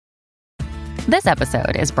This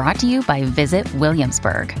episode is brought to you by Visit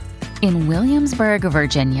Williamsburg. In Williamsburg,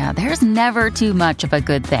 Virginia, there's never too much of a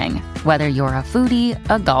good thing. Whether you're a foodie,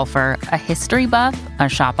 a golfer, a history buff, a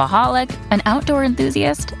shopaholic, an outdoor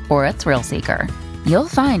enthusiast, or a thrill seeker, you'll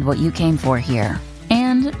find what you came for here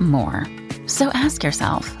and more. So ask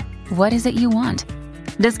yourself, what is it you want?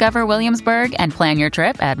 Discover Williamsburg and plan your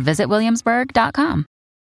trip at visitwilliamsburg.com.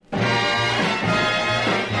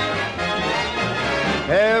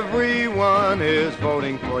 Everyone is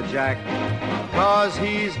voting for Jack, 'cause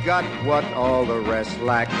he's got what all the rest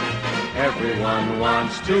lack. Everyone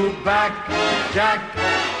wants to back Jack.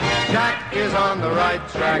 Jack is on the right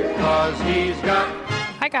track, 'cause he's got...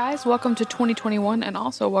 Hi guys, welcome to 2021 and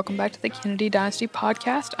also welcome back to the Kennedy Dynasty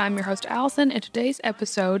podcast. I'm your host Allison, and today's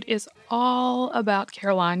episode is all about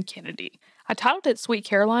Caroline Kennedy. I titled it Sweet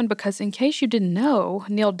Caroline because, in case you didn't know,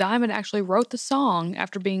 Neil Diamond actually wrote the song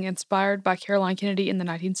after being inspired by Caroline Kennedy in the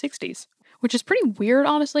 1960s, which is pretty weird,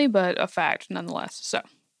 honestly, but a fact nonetheless. So,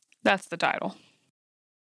 that's the title.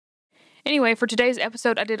 Anyway, for today's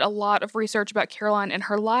episode, I did a lot of research about Caroline and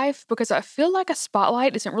her life because I feel like a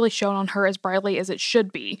spotlight isn't really shown on her as brightly as it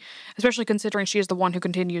should be, especially considering she is the one who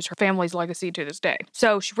continues her family's legacy to this day.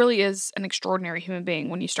 So, she really is an extraordinary human being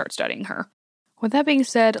when you start studying her. With that being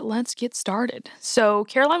said, let's get started. So,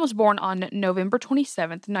 Caroline was born on November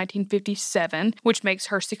 27th, 1957, which makes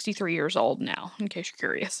her 63 years old now, in case you're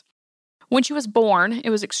curious. When she was born, it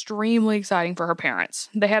was extremely exciting for her parents.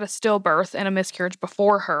 They had a stillbirth and a miscarriage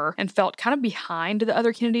before her and felt kind of behind the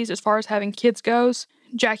other Kennedys as far as having kids goes.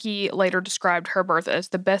 Jackie later described her birth as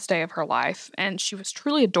the best day of her life, and she was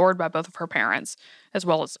truly adored by both of her parents, as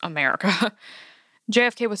well as America.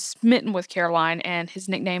 JFK was smitten with Caroline, and his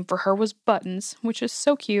nickname for her was Buttons, which is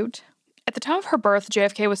so cute. At the time of her birth,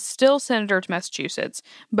 JFK was still senator to Massachusetts,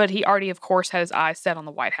 but he already, of course, had his eyes set on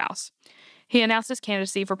the White House. He announced his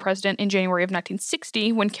candidacy for president in January of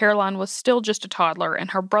 1960 when Caroline was still just a toddler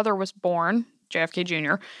and her brother was born, JFK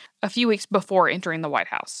Jr., a few weeks before entering the White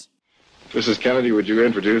House. Mrs. Kennedy, would you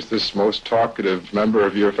introduce this most talkative member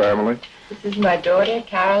of your family? This is my daughter,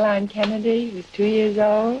 Caroline Kennedy, who's 2 years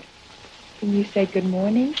old. Can you say good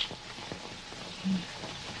morning?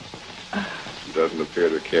 Doesn't appear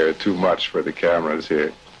to care too much for the cameras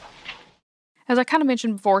here. As I kind of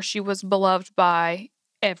mentioned before, she was beloved by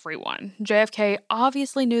everyone. JFK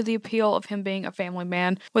obviously knew the appeal of him being a family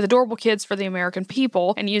man with adorable kids for the American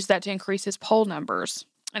people and used that to increase his poll numbers.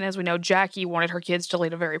 And as we know, Jackie wanted her kids to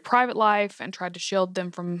lead a very private life and tried to shield them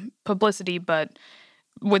from publicity, but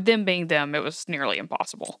with them being them, it was nearly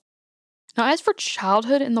impossible. Now, as for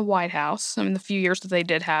childhood in the White House, the few years that they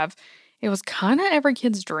did have, it was kind of every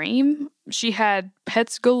kid's dream. She had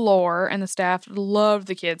pets galore, and the staff loved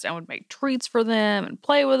the kids and would make treats for them and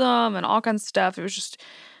play with them and all kinds of stuff. It was just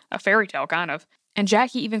a fairy tale, kind of. And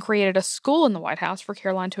Jackie even created a school in the White House for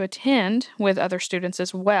Caroline to attend with other students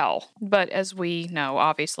as well. But as we know,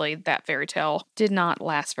 obviously, that fairy tale did not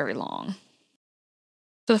last very long.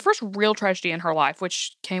 So the first real tragedy in her life,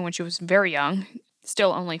 which came when she was very young,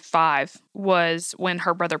 still only 5, was when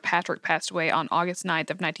her brother Patrick passed away on August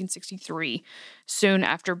 9th of 1963, soon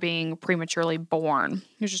after being prematurely born.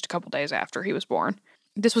 It was just a couple days after he was born.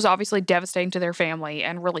 This was obviously devastating to their family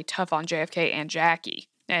and really tough on JFK and Jackie,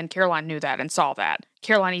 and Caroline knew that and saw that.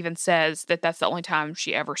 Caroline even says that that's the only time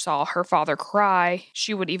she ever saw her father cry.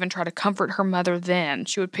 She would even try to comfort her mother then.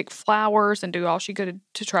 She would pick flowers and do all she could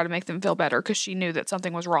to try to make them feel better because she knew that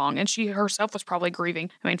something was wrong, and she herself was probably grieving.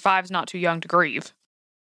 5 is not too young to grieve.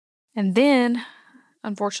 And then,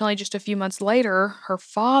 unfortunately, just a few months later, her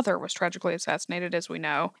father was tragically assassinated, as we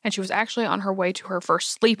know, and she was actually on her way to her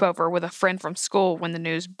first sleepover with a friend from school when the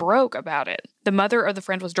news broke about it. The mother of the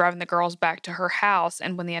friend was driving the girls back to her house,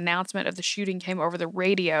 and when the announcement of the shooting came over the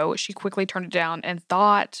radio, she quickly turned it down and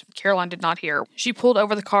thought Caroline did not hear. She pulled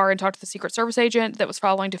over the car and talked to the Secret Service agent that was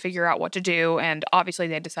following to figure out what to do, and obviously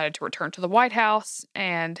they decided to return to the White House,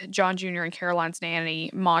 and John Jr. and Caroline's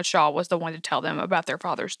nanny, Maud Shaw, was the one to tell them about their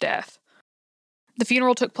father's death. The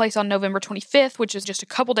funeral took place on November 25th, which is just a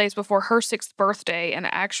couple days before her 6th birthday and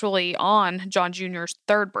actually on John Jr.'s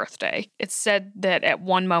 3rd birthday. It's said that at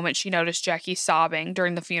one moment she noticed Jackie sobbing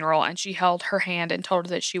during the funeral and she held her hand and told her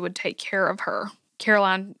that she would take care of her.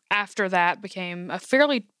 Caroline, after that, became a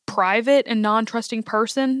fairly private and non-trusting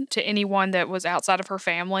person to anyone that was outside of her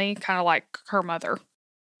family, kind of like her mother.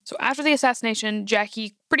 So after the assassination,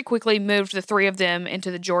 Jackie pretty quickly moved the 3 of them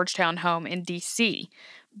into the Georgetown home in D.C.,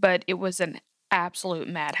 but it was an absolute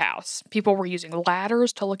madhouse. People were using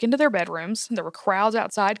ladders to look into their bedrooms. There were crowds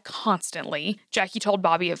outside constantly. Jackie told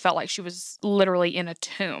Bobby it felt like she was literally in a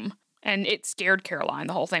tomb. And it scared Caroline,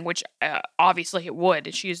 the whole thing, which obviously it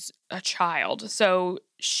would. She's a child. So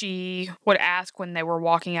she would ask when they were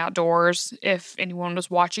walking outdoors if anyone was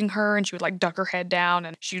watching her, and she would like duck her head down,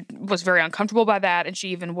 and she was very uncomfortable by that. And she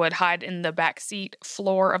even would hide in the back seat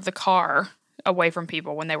floor of the car away from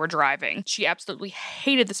people when they were driving. She absolutely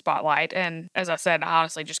hated the spotlight. And as I said, I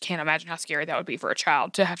honestly just can't imagine how scary that would be for a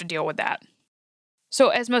child to have to deal with that. So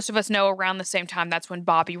as most of us know, around the same time, that's when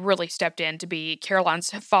Bobby really stepped in to be Caroline's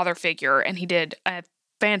father figure, and he did a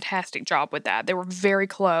fantastic job with that. They were very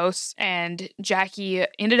close, and Jackie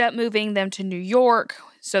ended up moving them to New York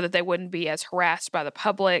so that they wouldn't be as harassed by the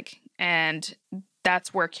public, and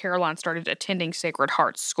that's where Caroline started attending Sacred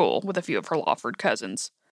Heart School with a few of her Lawford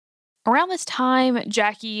cousins. Around this time,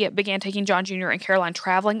 Jackie began taking John Jr. and Caroline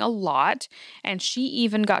traveling a lot, and she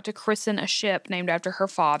even got to christen a ship named after her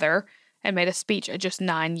father, and made a speech at just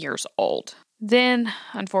 9 years old. Then,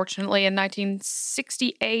 unfortunately, in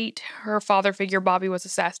 1968, her father figure Bobby was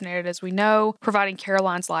assassinated, as we know, providing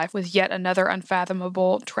Caroline's life with yet another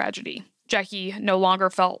unfathomable tragedy. Jackie no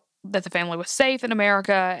longer felt that the family was safe in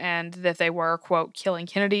America and that they were, quote, killing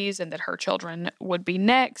Kennedys and that her children would be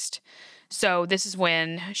next. So this is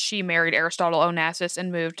when she married Aristotle Onassis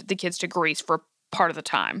and moved the kids to Greece for part of the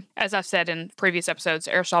time. As I've said in previous episodes,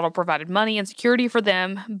 Aristotle provided money and security for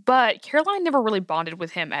them, but Caroline never really bonded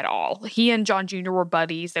with him at all. He and John Jr. were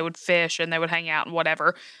buddies. They would fish and they would hang out and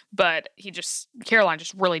whatever, but Caroline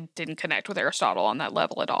just really didn't connect with Aristotle on that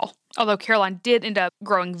level at all. Although Caroline did end up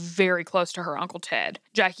growing very close to her Uncle Ted.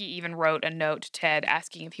 Jackie even wrote a note to Ted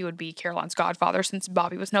asking if he would be Caroline's godfather since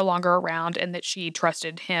Bobby was no longer around, and that she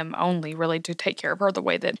trusted him only really to take care of her the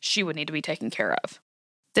way that she would need to be taken care of.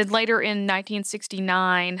 Then later in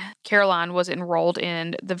 1969, Caroline was enrolled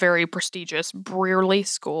in the very prestigious Brearley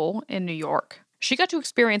School in New York. She got to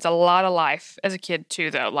experience a lot of life as a kid too,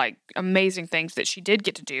 though, like amazing things that she did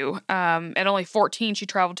get to do. At only 14, she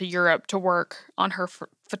traveled to Europe to work on her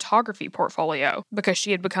photography portfolio because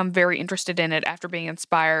she had become very interested in it after being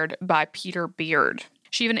inspired by Peter Beard.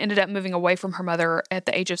 She even ended up moving away from her mother at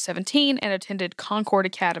the age of 17 and attended Concord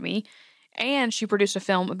Academy. And she produced a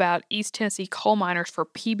film about East Tennessee coal miners for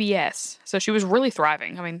PBS. So she was really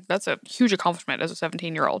thriving. I mean, that's a huge accomplishment as a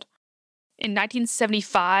 17-year-old. In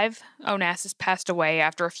 1975, Onassis passed away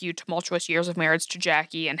after a few tumultuous years of marriage to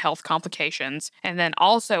Jackie and health complications. And then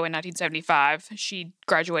also in 1975, she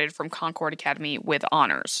graduated from Concord Academy with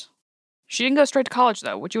honors. She didn't go straight to college,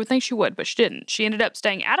 though, which you would think she would, but she didn't. She ended up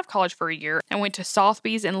staying out of college for a year and went to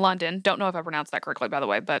Sotheby's in London. Don't know if I pronounced that correctly, by the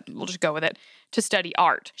way, but we'll just go with it, to study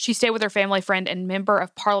art. She stayed with her family friend and Member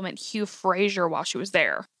of Parliament Hugh Fraser while she was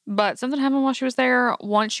there. But something happened while she was there.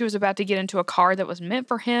 Once she was about to get into a car that was meant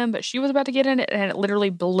for him, but she was about to get in it, and it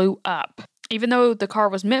literally blew up. Even though the car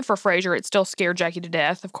was meant for Fraser, it still scared Jackie to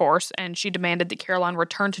death, of course, and she demanded that Caroline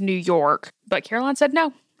return to New York. But Caroline said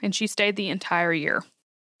no, and she stayed the entire year.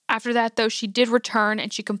 After that, though, she did return,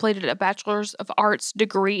 and she completed a Bachelor's of Arts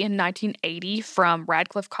degree in 1980 from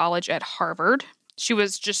Radcliffe College at Harvard. She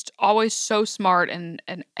was just always so smart and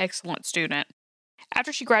an excellent student.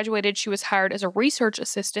 After she graduated, she was hired as a research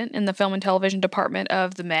assistant in the film and television department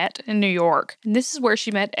of the Met in New York. And this is where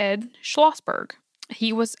she met Ed Schlossberg.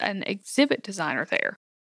 He was an exhibit designer there.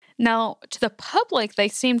 Now, to the public, they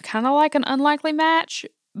seemed kind of like an unlikely match,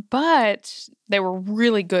 but they were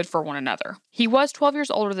really good for one another. He was 12 years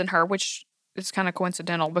older than her, which is kind of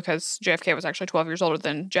coincidental because JFK was actually 12 years older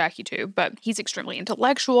than Jackie too, but he's extremely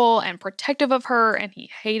intellectual and protective of her, and he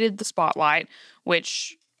hated the spotlight,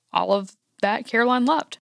 which all of that Caroline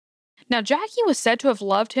loved. Now, Jackie was said to have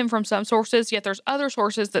loved him from some sources, yet there's other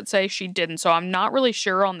sources that say she didn't, so I'm not really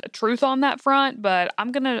sure on the truth on that front, but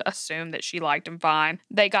I'm going to assume that she liked him fine.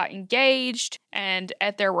 They got engaged, and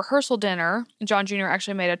at their rehearsal dinner, John Jr.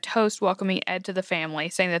 actually made a toast welcoming Ed to the family,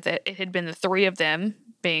 saying that it had been the three of them,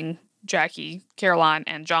 being Jackie, Caroline,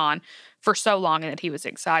 and John, for so long, and that he was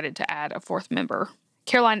excited to add a fourth member.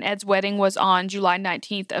 Caroline and Ed's wedding was on July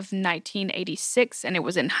 19th of 1986, and it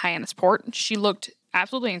was in Hyannisport. She looked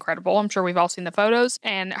absolutely incredible. I'm sure we've all seen the photos.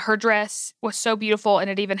 And her dress was so beautiful, and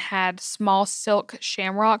it even had small silk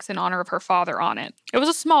shamrocks in honor of her father on it. It was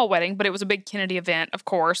a small wedding, but it was a big Kennedy event, of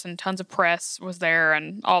course, and tons of press was there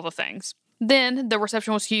and all the things. Then the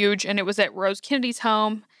reception was huge, and it was at Rose Kennedy's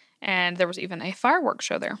home, and there was even a fireworks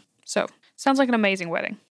show there. So, sounds like an amazing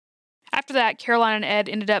wedding. After that, Caroline and Ed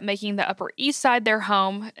ended up making the Upper East Side their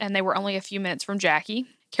home, and they were only a few minutes from Jackie.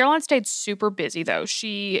 Caroline stayed super busy, though.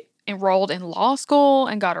 She enrolled in law school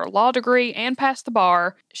and got her law degree and passed the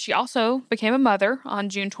bar. She also became a mother on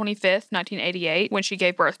June 25th, 1988, when she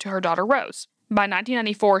gave birth to her daughter Rose. By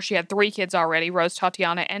 1994, she had 3 kids already, Rose,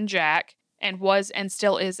 Tatiana, and Jack, and was and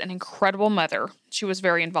still is an incredible mother. She was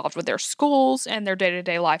very involved with their schools and their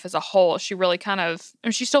day-to-day life as a whole. She really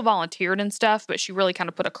she still volunteered and stuff, but she really kind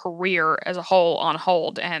of put a career as a whole on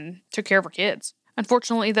hold and took care of her kids.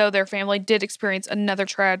 Unfortunately, though, their family did experience another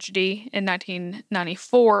tragedy in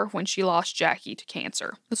 1994 when she lost Jackie to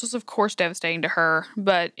cancer. This was, of course, devastating to her,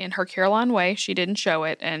 but in her Caroline way, she didn't show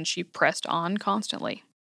it, and she pressed on constantly.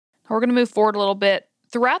 Now we're going to move forward a little bit.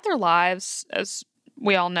 Throughout their lives, as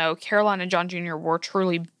we all know, Caroline and John Jr. were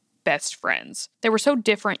truly best friends. They were so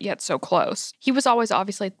different yet so close. He was always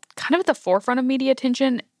obviously kind of at the forefront of media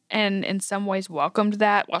attention and in some ways welcomed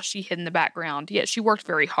that while she hid in the background, yet she worked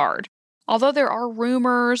very hard. Although there are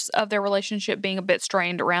rumors of their relationship being a bit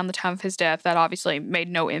strained around the time of his death, that obviously made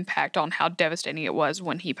no impact on how devastating it was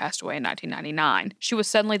when he passed away in 1999. She was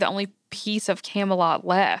suddenly the only piece of Camelot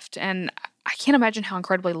left, and I can't imagine how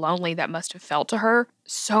incredibly lonely that must have felt to her.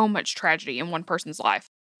 So much tragedy in one person's life.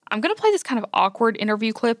 I'm going to play this kind of awkward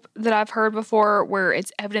interview clip that I've heard before where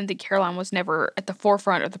it's evident that Caroline was never at the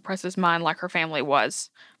forefront of the press's mind like her family was.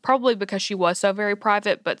 Probably because she was so very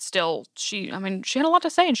private, but still, she had a lot to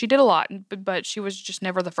say and she did a lot, but she was just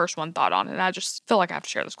never the first one thought on. And I just feel like I have to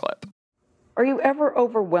share this clip. Are you ever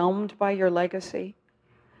overwhelmed by your legacy?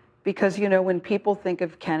 Because, when people think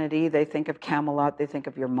of Kennedy, they think of Camelot, they think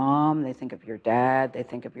of your mom, they think of your dad, they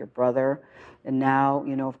think of your brother. And now,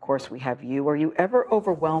 of course, we have you. Are you ever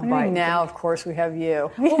overwhelmed by it? Now, of course, we have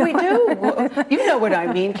you. Well, we do. Well, you know what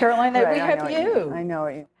I mean, Caroline, that right, we have you. I know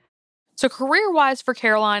it. So career-wise for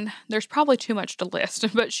Caroline, there's probably too much to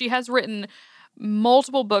list, but she has written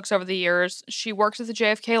multiple books over the years. She works at the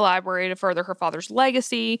JFK Library to further her father's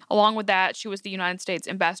legacy. Along with that, she was the United States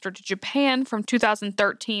ambassador to Japan from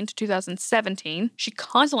 2013 to 2017. She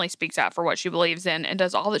constantly speaks out for what she believes in and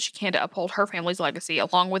does all that she can to uphold her family's legacy,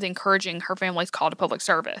 along with encouraging her family's call to public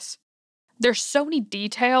service. There's so many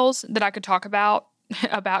details that I could talk about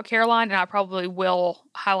Caroline, and I probably will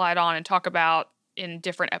highlight on and talk about in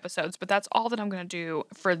different episodes, but that's all that I'm going to do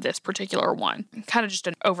for this particular one. Kind of just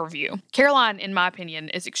an overview. Caroline, in my opinion,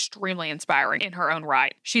 is extremely inspiring in her own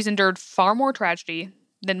right. She's endured far more tragedy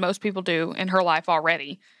than most people do in her life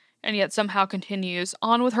already, and yet somehow continues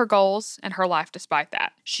on with her goals and her life despite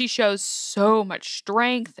that. She shows so much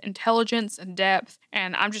strength, intelligence, and depth,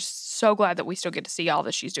 and I'm just so glad that we still get to see all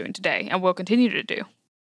that she's doing today and will continue to do.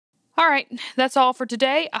 All right, that's all for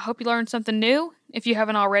today. I hope you learned something new. If you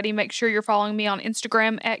haven't already, make sure you're following me on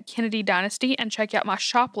Instagram at Kennedy Dynasty and check out my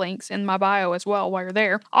shop links in my bio as well while you're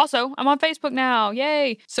there. Also, I'm on Facebook now.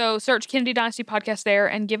 Yay! So search Kennedy Dynasty Podcast there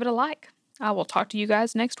and give it a like. I will talk to you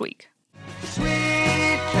guys next week.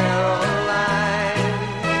 Sweet Caroline,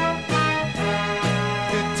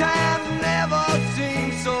 good times never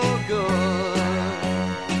seem so good.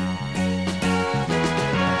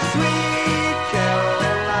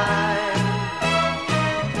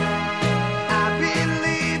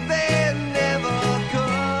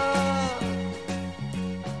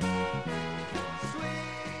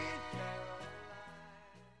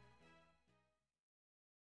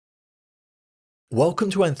 Welcome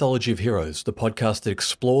to Anthology of Heroes, the podcast that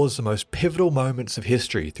explores the most pivotal moments of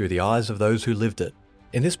history through the eyes of those who lived it.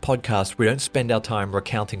 In this podcast, we don't spend our time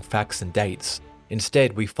recounting facts and dates.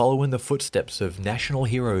 Instead, we follow in the footsteps of national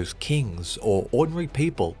heroes, kings, or ordinary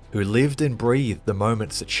people who lived and breathed the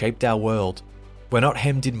moments that shaped our world. We're not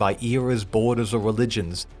hemmed in by eras, borders, or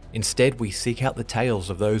religions. Instead, we seek out the tales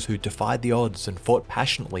of those who defied the odds and fought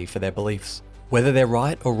passionately for their beliefs. Whether they're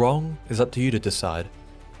right or wrong is up to you to decide.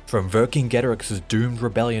 From Vercingetorix's doomed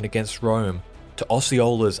rebellion against Rome, to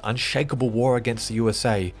Osceola's unshakable war against the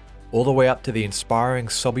USA, all the way up to the inspiring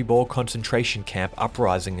Sobibor concentration camp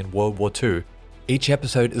uprising in World War II, each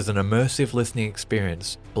episode is an immersive listening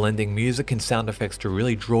experience, blending music and sound effects to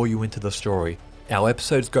really draw you into the story. Our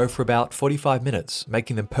episodes go for about 45 minutes,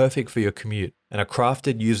 making them perfect for your commute, and are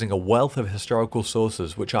crafted using a wealth of historical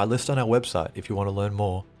sources, which I list on our website if you want to learn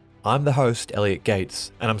more. I'm the host, Elliot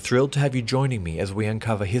Gates, and I'm thrilled to have you joining me as we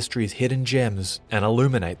uncover history's hidden gems and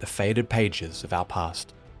illuminate the faded pages of our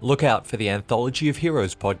past. Look out for the Anthology of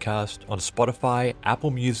Heroes podcast on Spotify,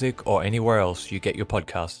 Apple Music, or anywhere else you get your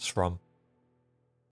podcasts from.